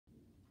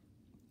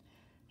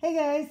Hey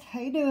guys,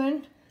 how you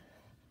doing?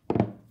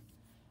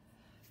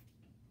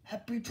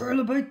 Happy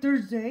Trilobite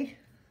Thursday.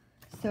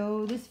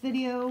 So this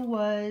video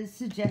was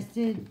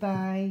suggested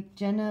by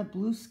Jenna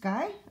Blue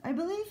Sky, I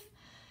believe.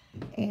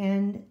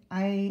 And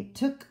I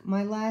took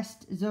my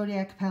last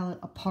Zodiac palette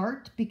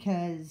apart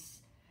because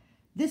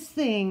this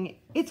thing,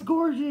 it's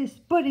gorgeous,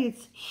 but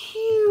it's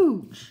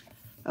huge.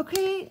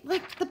 Okay,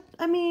 like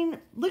I mean,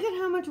 look at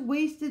how much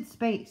wasted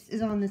space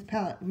is on this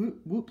palette.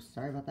 Whoops,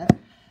 sorry about that.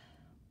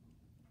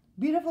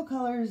 Beautiful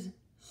colors,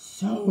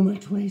 so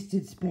much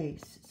wasted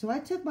space. So I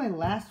took my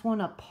last one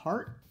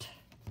apart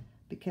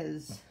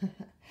because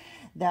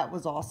that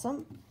was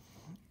awesome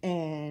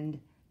and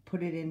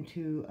put it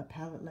into a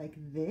palette like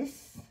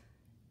this,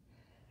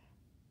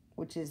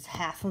 which is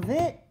half of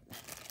it.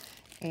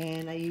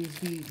 And I use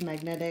these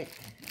magnetic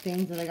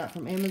things that I got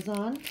from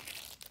Amazon.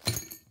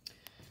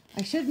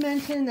 I should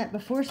mention that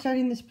before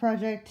starting this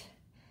project,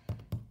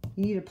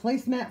 you need a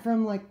placemat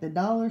from like the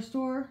dollar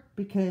store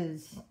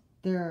because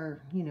there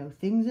are, you know,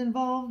 things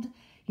involved.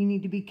 You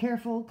need to be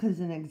careful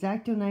because an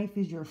X-Acto knife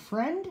is your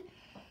friend.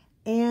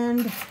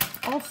 And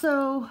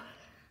also,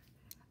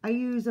 I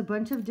use a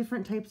bunch of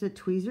different types of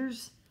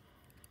tweezers.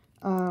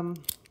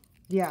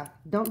 Yeah,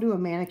 don't do a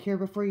manicure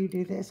before you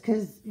do this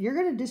because you're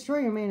going to destroy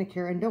your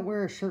manicure, and don't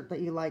wear a shirt that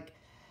you like.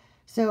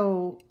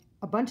 So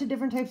a bunch of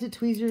different types of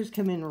tweezers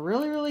come in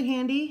really, really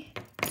handy.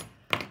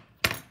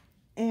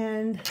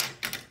 And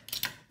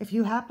if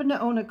you happen to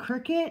own a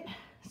Cricut,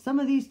 some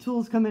of these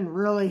tools come in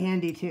really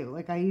handy too.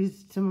 Like I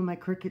used some of my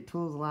Cricut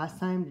tools last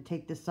time to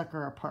take this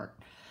sucker apart.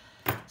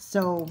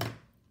 So,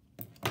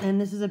 and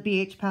this is a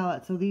BH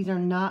palette, so these are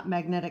not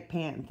magnetic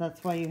pans.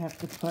 That's why you have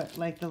to put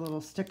like the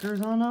little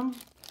stickers on them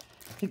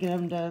to get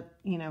them to,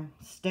 you know,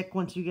 stick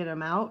once you get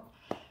them out.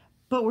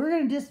 But we're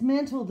going to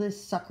dismantle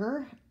this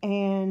sucker,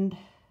 and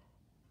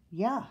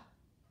yeah,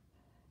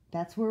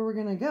 that's where we're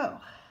going to go.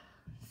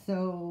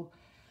 So,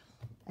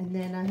 and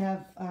then I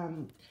have,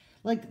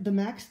 like the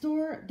Mac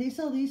store, they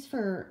sell these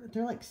for,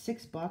 they're like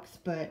 $6,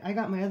 but I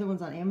got my other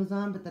ones on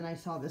Amazon, but then I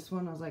saw this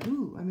one. I was like,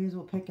 ooh, I may as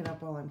well pick it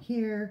up while I'm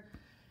here.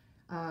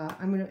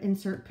 I'm going to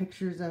insert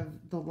pictures of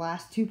the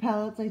last two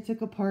palettes I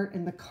took apart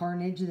and the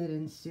carnage that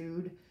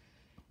ensued.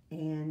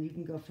 And you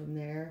can go from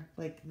there.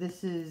 Like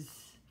this is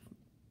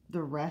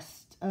the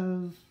rest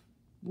of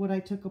what I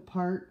took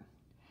apart.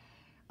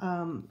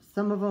 Some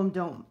of them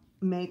don't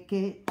make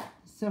it.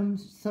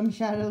 Some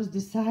shadows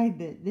decide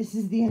that this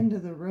is the end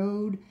of the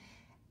road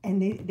and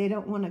they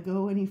don't want to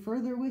go any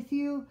further with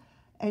you,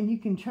 and you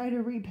can try to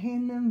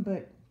repaint them,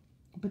 but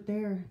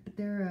they're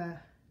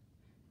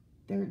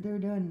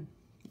done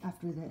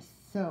after this.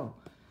 So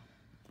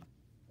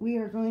we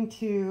are going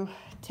to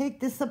take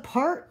this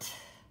apart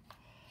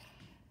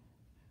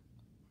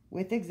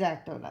with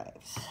X-Acto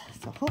knives.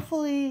 So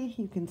hopefully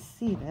you can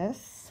see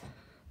this.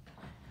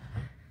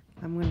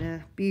 I'm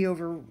gonna be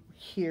over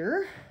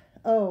here.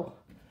 Oh,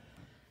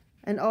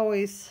 and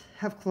always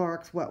have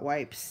Clorox wet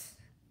wipes.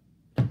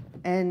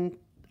 And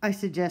I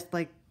suggest,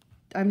 like,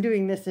 I'm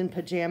doing this in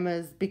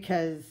pajamas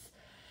because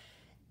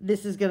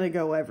this is gonna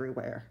go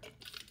everywhere.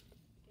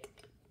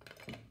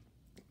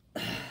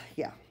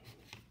 Yeah,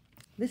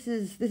 this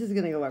is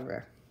gonna go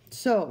everywhere.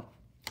 So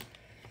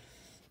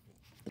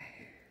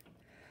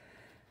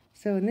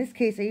in this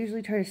case, I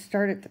usually try to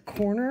start at the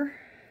corner.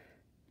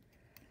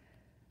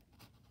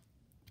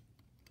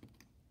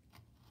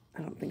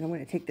 I don't think I'm going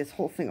to take this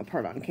whole thing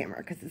apart on camera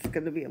because it's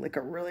going to be like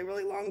a really,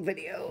 really long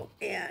video,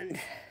 and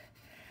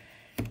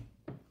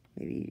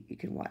maybe you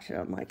can watch it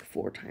on like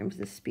 4 times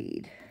the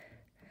speed.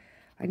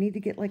 I need to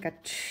get like a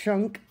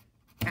chunk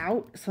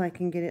out so I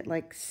can get it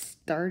like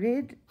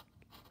started.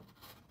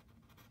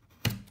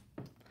 So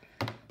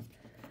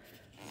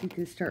you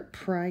can start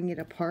prying it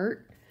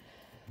apart.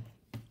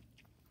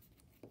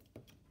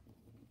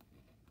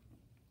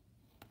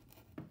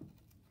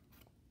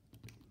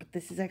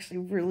 This is actually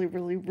really,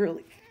 really,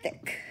 really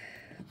thick.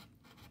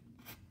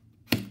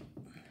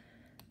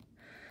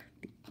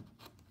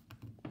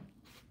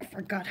 I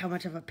forgot how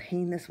much of a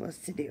pain this was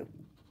to do.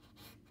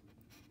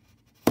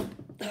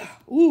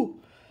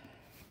 Ooh!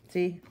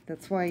 See,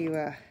 that's why you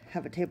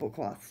have a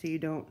tablecloth, so you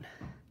don't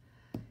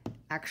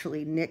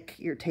actually nick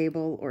your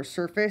table or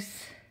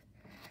surface,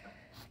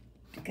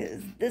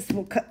 because this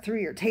will cut through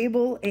your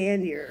table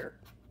and your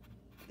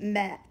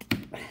mat.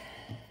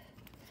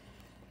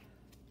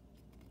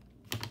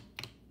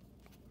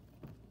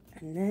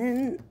 And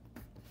then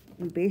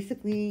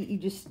you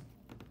just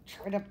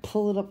try to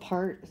pull it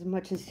apart as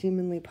much as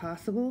humanly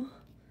possible.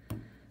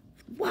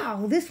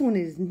 Wow, this one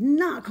is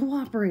not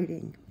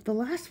cooperating. The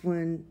last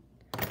one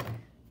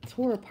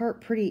tore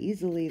apart pretty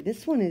easily.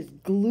 This one is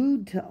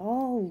glued to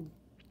all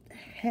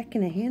heck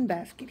in a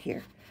handbasket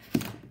here.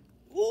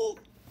 Ooh.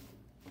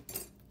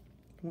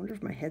 I wonder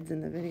if my head's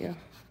in the video.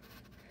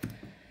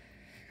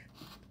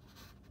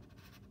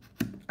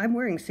 I'm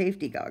wearing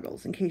safety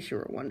goggles in case you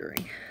were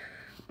wondering.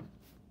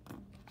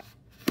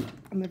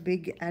 I'm a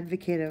big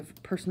advocate of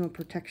personal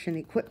protection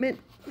equipment.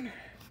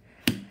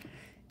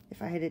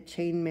 If I had a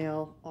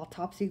chainmail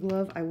autopsy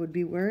glove, I would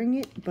be wearing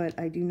it, but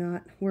I do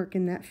not work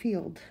in that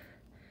field.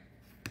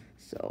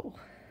 So,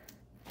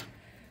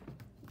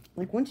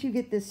 like once you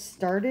get this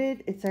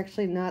started, it's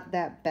actually not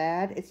that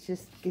bad. It's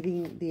just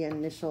getting the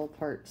initial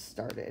part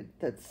started.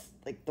 That's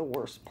like the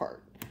worst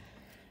part.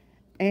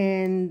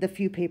 And the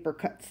few paper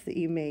cuts that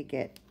you may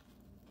get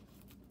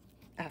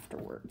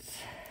afterwards.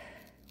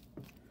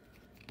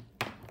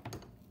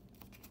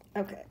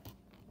 Okay.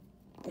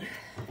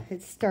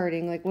 It's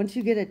starting. Like once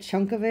you get a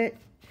chunk of it,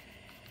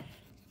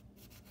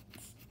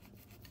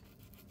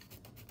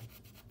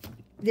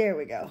 there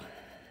we go.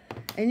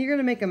 And you're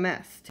gonna make a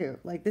mess too.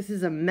 Like this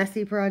is a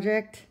messy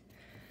project.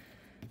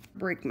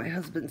 Break my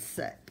husband's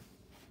set.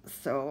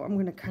 So I'm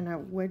gonna kind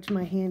of wedge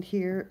my hand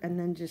here and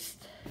then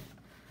just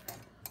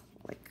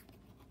like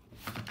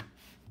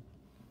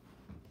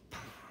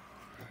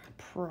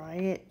pry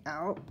it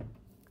out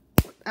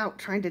without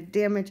trying to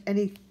damage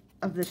any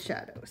of the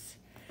shadows.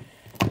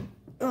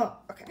 Oh,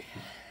 okay.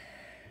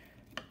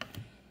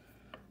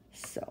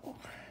 So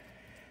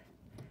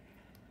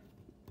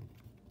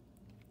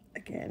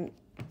again,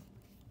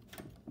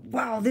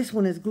 wow, this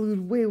one is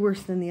glued way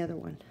worse than the other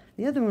one.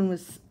 The other one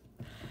was,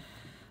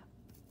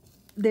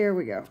 there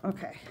we go.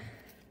 Okay.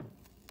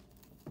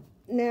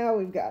 Now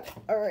we've got it.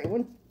 All right,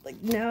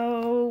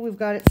 now we've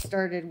got it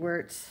started where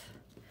it's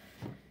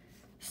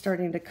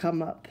starting to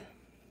come up.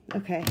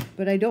 Okay,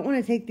 but I don't want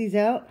to take these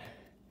out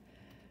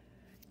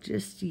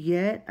just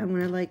yet. I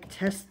want to like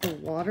test the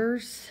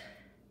waters.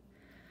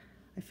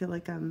 I feel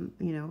like I'm,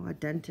 you know, a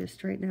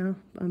dentist right now.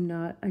 I'm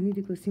not. I need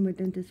to go see my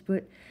dentist,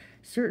 but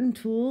certain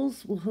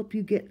tools will help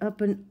you get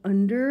up and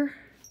under.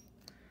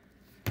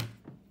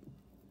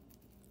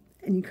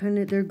 And you kind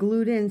of, they're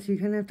glued in, so you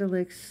kind of have to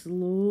like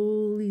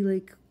slowly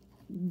like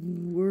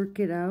work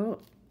it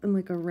out and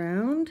like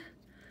around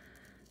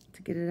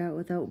to get it out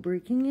without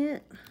breaking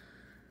it.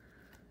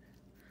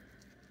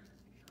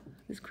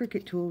 This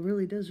Cricut tool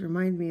really does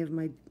remind me of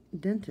my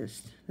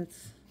dentist.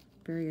 That's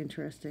very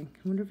interesting.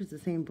 I wonder if it's the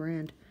same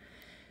brand.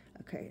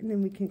 Okay, and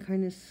then we can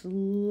kind of slowly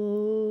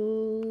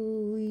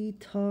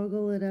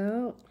toggle it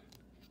out,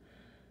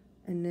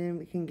 and then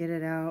we can get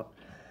it out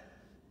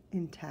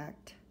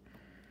intact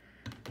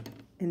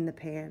in the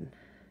pan.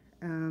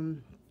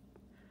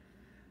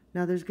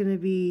 Now there's going to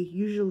be,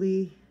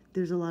 usually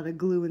there's a lot of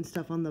glue and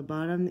stuff on the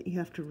bottom that you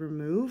have to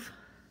remove.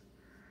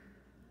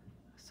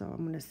 So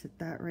I'm going to sit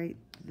that right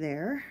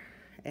there.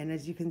 And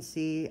as you can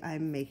see,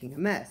 I'm making a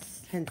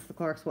mess, hence the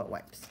Clorox wet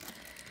wipes.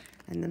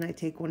 And then I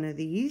take one of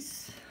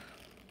these.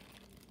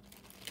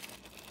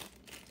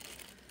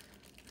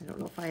 I don't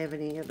know if I have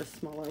any of the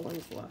smaller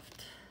ones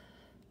left.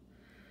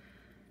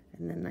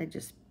 And then I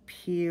just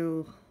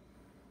peel.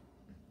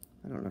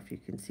 I don't know if you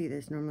can see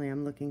this. Normally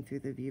I'm looking through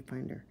the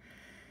viewfinder.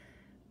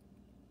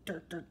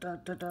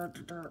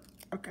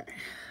 Okay,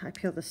 I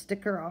peel the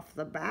sticker off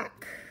the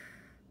back.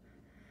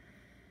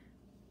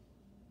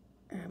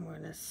 And I'm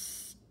going to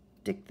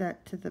stick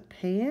that to the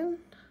pan.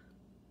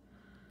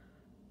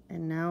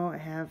 And now I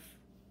have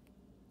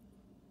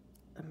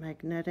a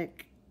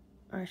magnetic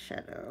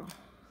eyeshadow.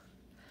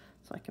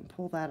 So I can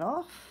pull that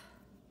off.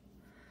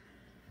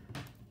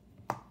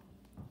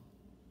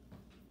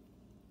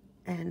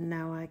 And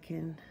now I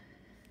can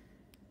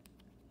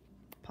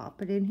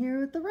pop it in here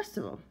with the rest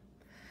of them.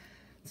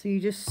 So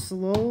you just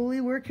slowly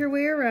work your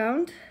way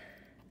around.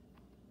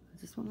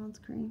 Is this one on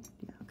screen?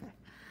 Yeah, okay.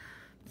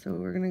 So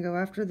we're gonna go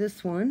after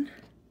this one.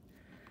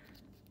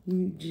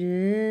 You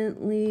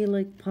gently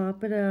like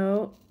pop it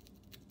out.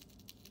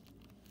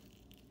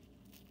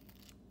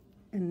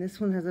 And this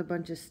one has a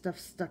bunch of stuff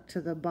stuck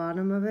to the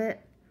bottom of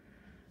it.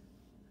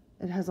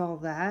 It has all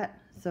that.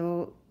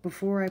 So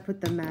before I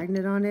put the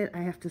magnet on it, I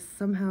have to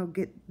somehow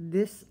get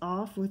this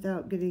off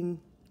without getting,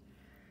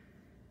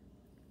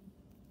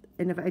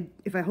 and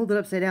if I hold it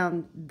upside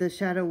down, the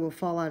shadow will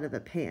fall out of the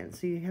pan.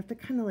 So you have to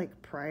kind of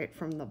like pry it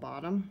from the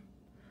bottom.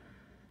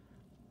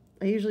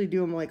 I usually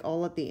do them like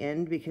all at the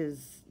end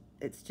because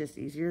it's just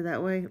easier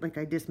that way. Like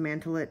I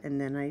dismantle it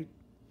and then I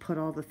put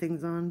all the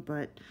things on,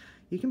 but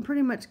you can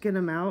pretty much get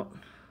them out.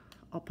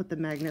 I'll put the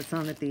magnets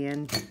on at the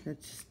end.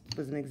 That just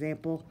was an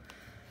example.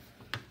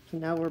 So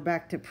now we're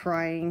back to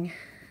prying,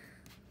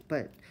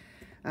 but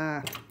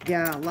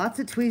yeah, lots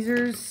of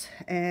tweezers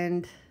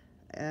and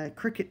a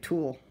Cricut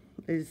tool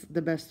is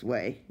the best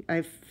way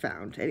I've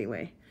found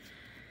anyway.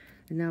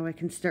 And now I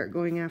can start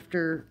going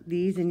after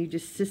these, and you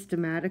just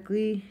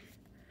systematically,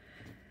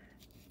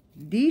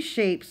 these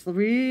shapes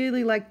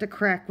really like to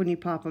crack when you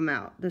pop them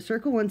out. The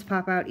circle ones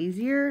pop out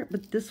easier,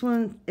 but this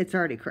one, it's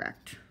already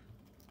cracked.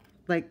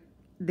 Like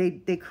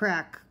they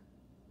crack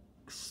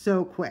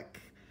so quick.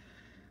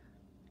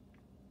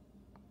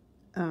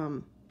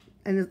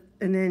 And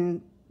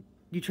then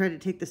you try to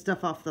take the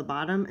stuff off the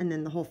bottom and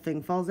then the whole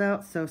thing falls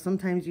out. So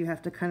sometimes you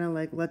have to kind of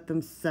like let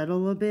them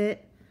settle a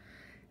bit.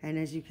 And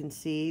as you can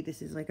see,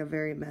 this is like a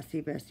very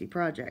messy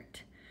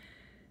project.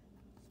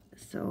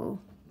 So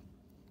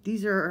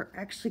these are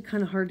actually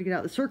kind of hard to get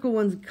out. The circle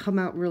ones come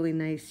out really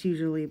nice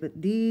usually,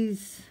 but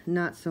these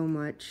not so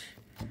much.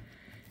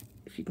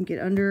 If you can get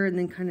under and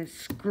then kind of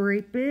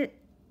scrape it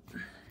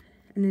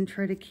and then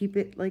try to keep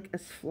it like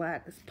as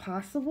flat as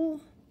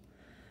possible.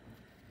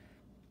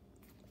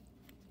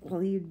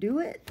 while you do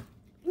it.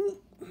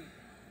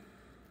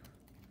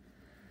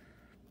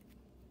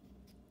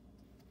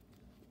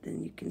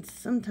 Then you can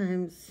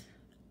sometimes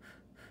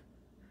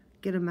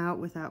get them out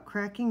without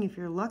cracking if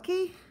you're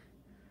lucky.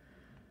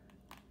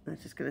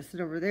 That's just gonna sit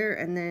over there,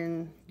 and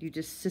then you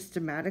just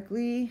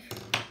systematically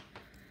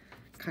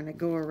kind of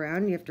go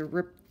around. You have to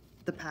rip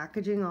the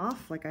packaging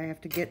off. Like I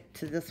have to get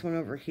to this one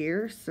over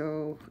here,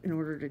 so in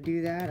order to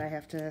do that I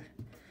have to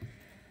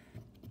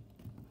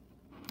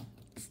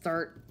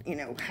start, you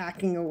know,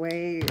 hacking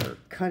away or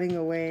cutting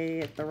away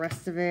at the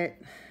rest of it,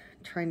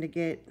 trying to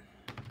get,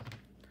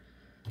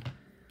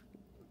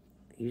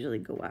 usually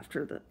go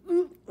after the,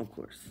 of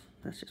course,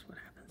 that's just what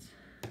happens.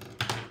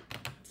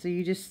 So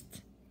you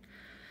just,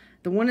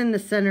 the one in the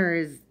center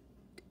is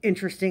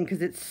interesting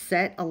because it's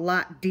set a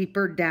lot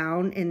deeper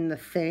down in the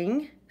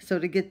thing. So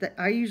to get that,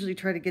 I usually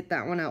try to get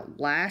that one out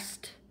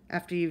last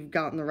after you've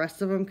gotten the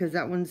rest of them, because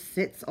that one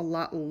sits a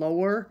lot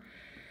lower.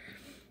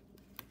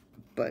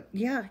 But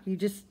yeah, you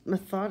just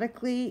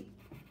methodically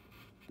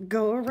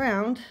go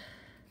around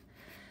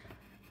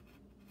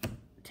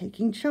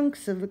taking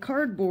chunks of the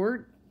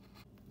cardboard.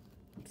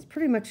 It's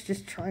pretty much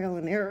just trial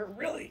and error,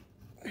 really.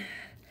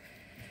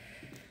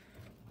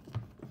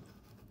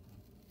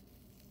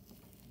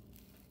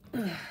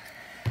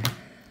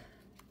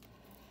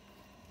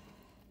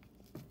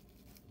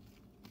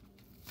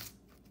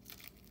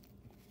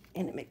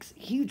 And it makes a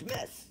huge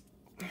mess.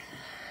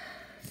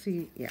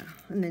 See, yeah,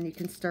 and then you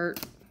can start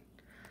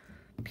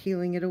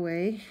peeling it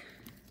away,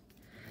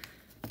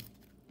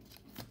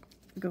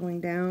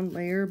 going down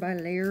layer by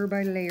layer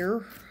by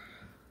layer.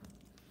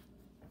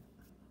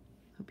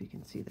 Hope you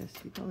can see this.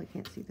 You probably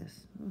can't see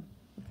this. Oh,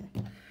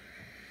 okay.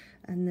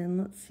 And then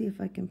let's see if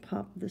I can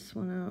pop this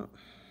one out.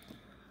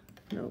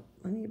 Nope,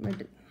 I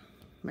need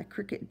my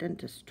Cricut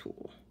dentist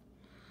tool.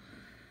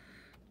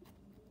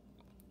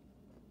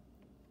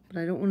 But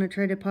I don't want to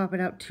try to pop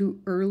it out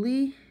too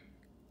early,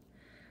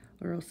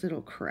 or else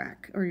it'll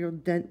crack, or you'll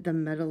dent the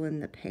metal in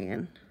the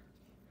pan.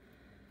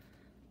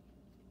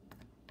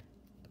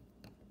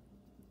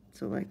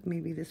 So like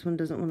maybe this one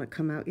doesn't want to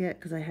come out yet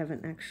because I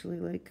haven't actually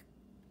like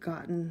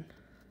gotten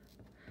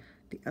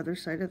the other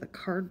side of the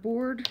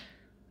cardboard.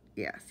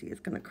 Yeah, see, it's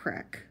gonna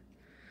crack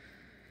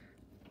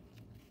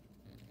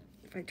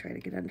if I try to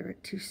get under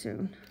it too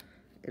soon.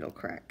 It'll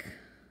crack.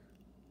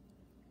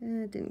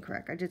 It didn't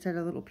crack, I just had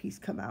a little piece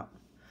come out.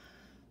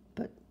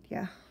 But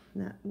yeah,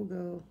 that will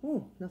go.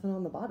 Oh, nothing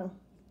on the bottom.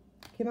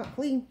 Came out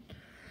clean.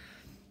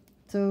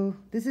 So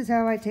this is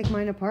how I take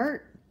mine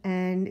apart,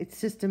 and it's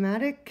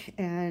systematic,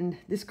 and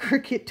this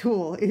Cricut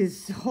tool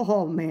is,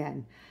 oh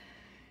man.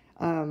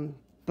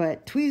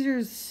 But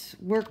tweezers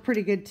work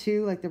pretty good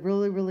too, like the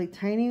really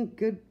tiny,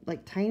 good,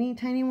 like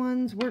tiny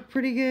ones work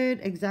pretty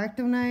good. X-Acto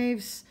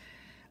knives.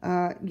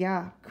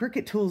 Yeah,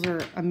 Cricut tools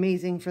are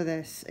amazing for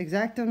this.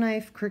 X-Acto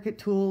knife, Cricut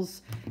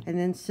tools, and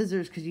then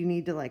scissors, because you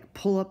need to like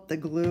pull up the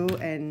glue.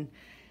 And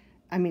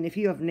I mean, if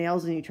you have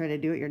nails and you try to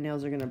do it, your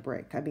nails are going to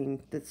break. I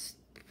mean, that's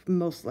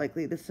most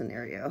likely the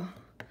scenario.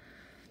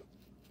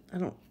 I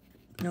don't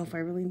know if I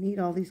really need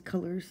all these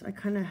colors. I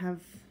kind of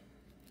have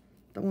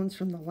the ones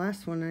from the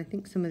last one. I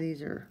think some of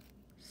these are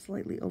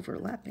slightly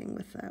overlapping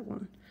with that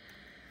one.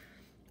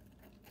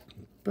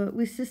 But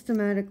we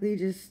systematically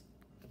just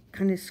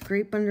kind of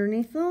scrape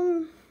underneath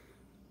them,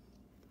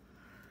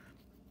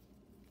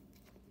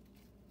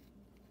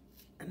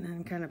 and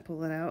then kind of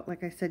pull it out.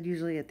 Like I said,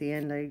 usually at the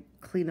end I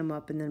clean them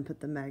up and then put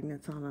the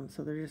magnets on them,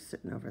 so they're just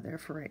sitting over there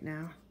for right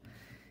now.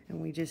 And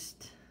we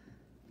just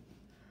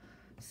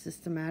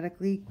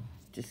systematically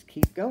just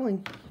keep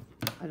going.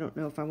 I don't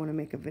know if I want to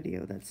make a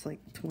video that's like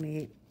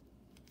 28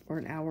 or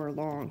an hour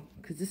long,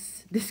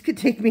 because this could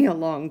take me a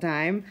long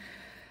time.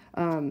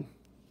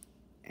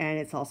 And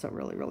it's also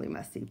really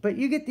messy, but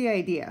you get the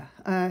idea.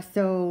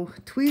 So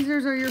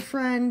tweezers are your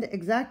friend,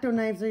 X-Acto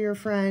knives are your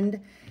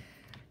friend,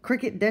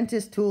 Cricut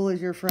dentist tool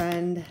is your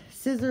friend,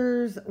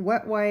 scissors,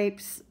 wet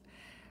wipes.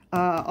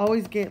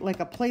 Always get like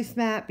a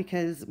placemat,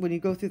 because when you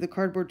go through the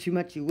cardboard too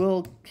much, you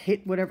will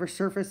hit whatever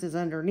surface is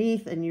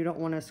underneath, and you don't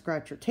want to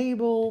scratch your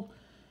table.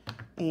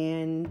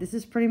 And this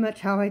is pretty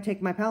much how I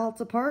take my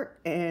pallets apart,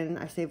 and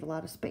I save a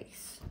lot of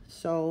space.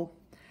 So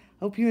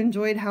hope you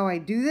enjoyed how I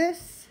do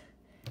this.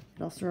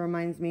 It also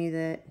reminds me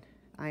that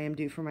I am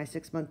due for my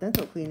 6-month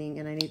dental cleaning,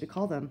 and I need to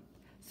call them.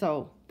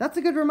 So that's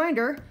a good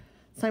reminder.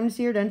 It's time to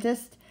see your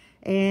dentist.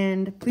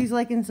 And please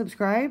like and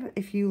subscribe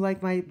if you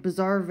like my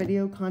bizarre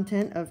video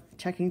content of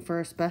checking for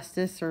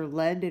asbestos or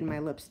lead in my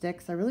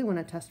lipsticks. I really want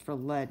to test for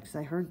lead, because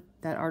I heard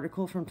that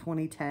article from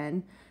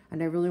 2010,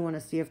 and I really want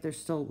to see if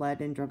there's still lead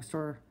in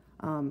drugstore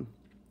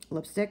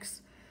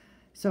lipsticks.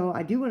 So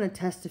I do want to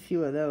test a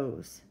few of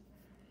those,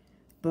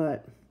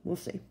 but we'll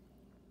see.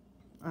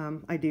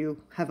 I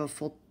do have a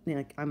full, you know,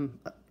 like I'm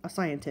a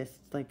scientist,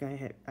 like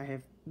I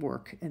have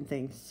work and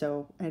things,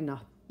 so, and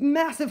a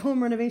massive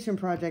home renovation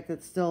project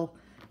that's still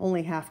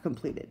only half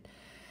completed.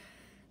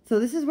 So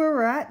this is where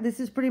we're at.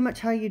 This is pretty much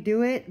how you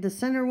do it. The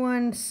center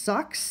one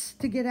sucks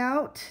to get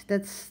out.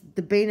 That's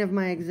the bane of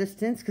my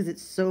existence, because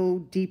it's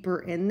so deeper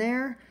in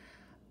there.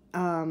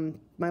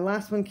 My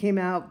last one came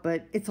out,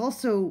 but it's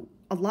also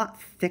a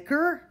lot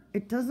thicker.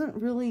 It doesn't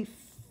really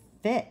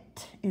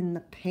fit in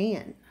the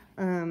pan.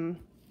 No,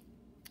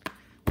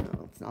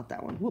 it's not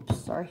that one.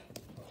 Whoops, sorry.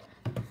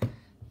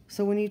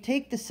 So when you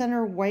take the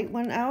center white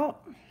one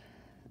out,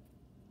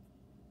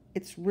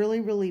 it's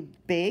really, really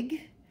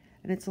big,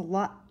 and it's a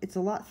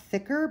lot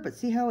thicker, but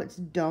see how it's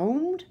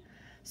domed?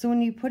 So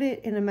when you put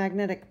it in a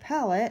magnetic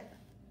palette,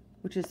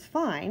 which is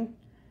fine,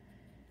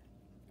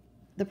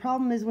 the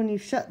problem is when you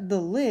shut the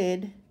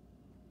lid,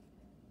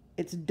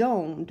 it's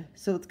domed,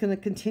 so it's going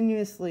to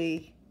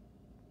continuously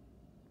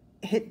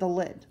hit the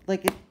lid.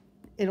 Like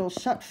it'll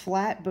shut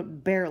flat,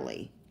 but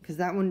barely, because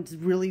that one's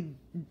really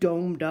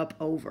domed up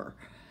over.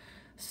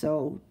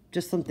 So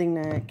just something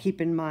to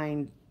keep in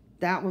mind.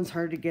 That one's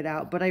hard to get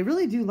out, but I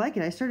really do like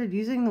it. I started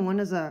using the one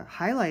as a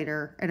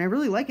highlighter, and I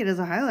really like it as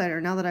a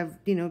highlighter now that I've,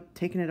 you know,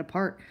 taken it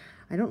apart.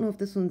 I don't know if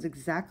this one's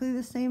exactly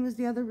the same as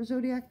the other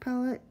Zodiac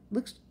palette.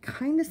 Looks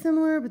kind of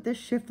similar, but this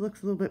shift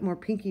looks a little bit more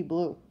pinky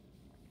blue.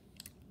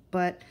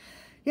 But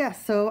yeah,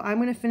 so I'm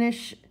going to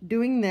finish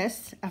doing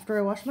this after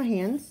I wash my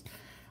hands.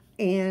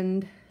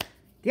 And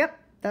yep,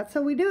 that's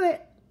how we do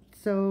it.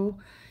 So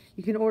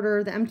you can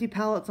order the empty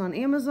palettes on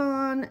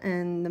Amazon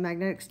and the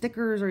magnetic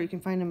stickers, or you can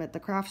find them at the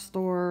craft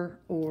store,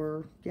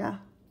 or yeah,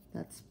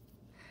 that's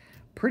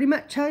pretty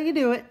much how you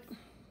do it.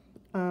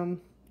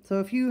 So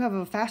if you have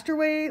a faster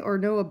way or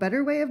know a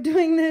better way of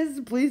doing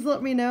this, please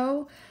let me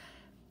know.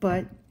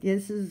 But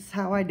this is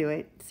how I do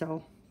it.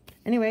 So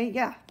anyway,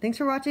 yeah, thanks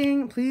for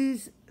watching.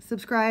 Please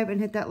subscribe and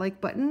hit that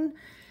like button,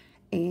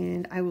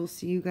 and I will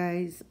see you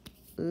guys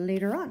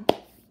later on.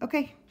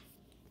 Okay,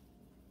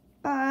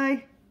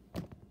 bye.